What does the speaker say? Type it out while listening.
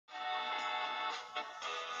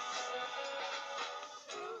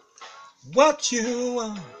What you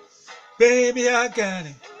want, baby, I got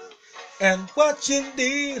it. And what you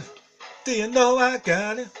need, do you know I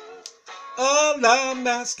got it? All I'm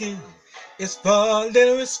asking is for a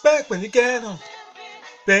little respect when you get on,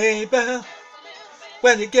 baby.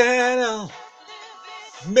 When you get on,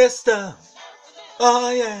 mister.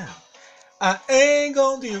 Oh yeah, I ain't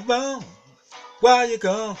gonna do you wrong while you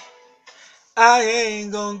gone. I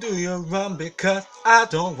ain't gonna do you wrong because I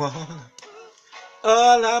don't wanna.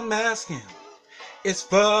 All I'm asking is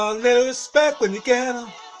for a little respect when you get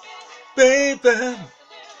on, baby.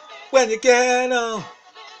 When you get on,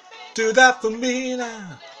 do that for me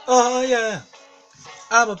now. Oh yeah,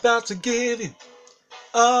 I'm about to give you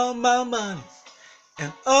all my money.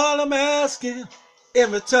 And all I'm asking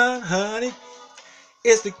in return, honey,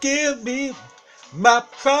 is to give me my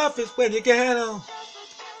profits when you get on.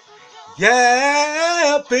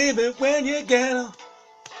 Yeah, baby, when you get on.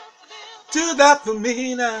 Do that for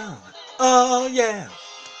me now. Oh yeah.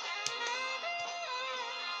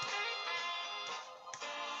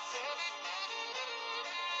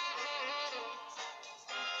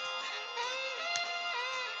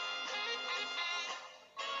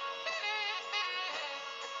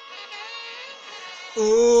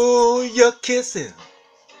 Ooh, your kissing,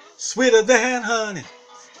 sweeter than honey.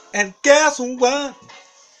 And guess what?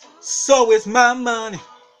 So is my money.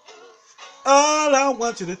 All I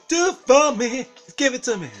want you to do for me is give it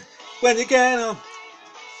to me. When you get on,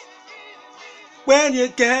 when you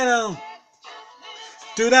get on,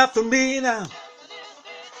 do that for me now.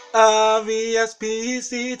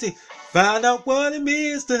 R-E-S-P-E-C-T. Find out what it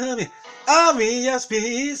means to me.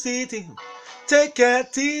 R-E-S-P-E-C-T. Take care,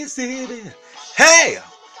 T-C-T. Hey,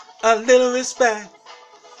 a little respect.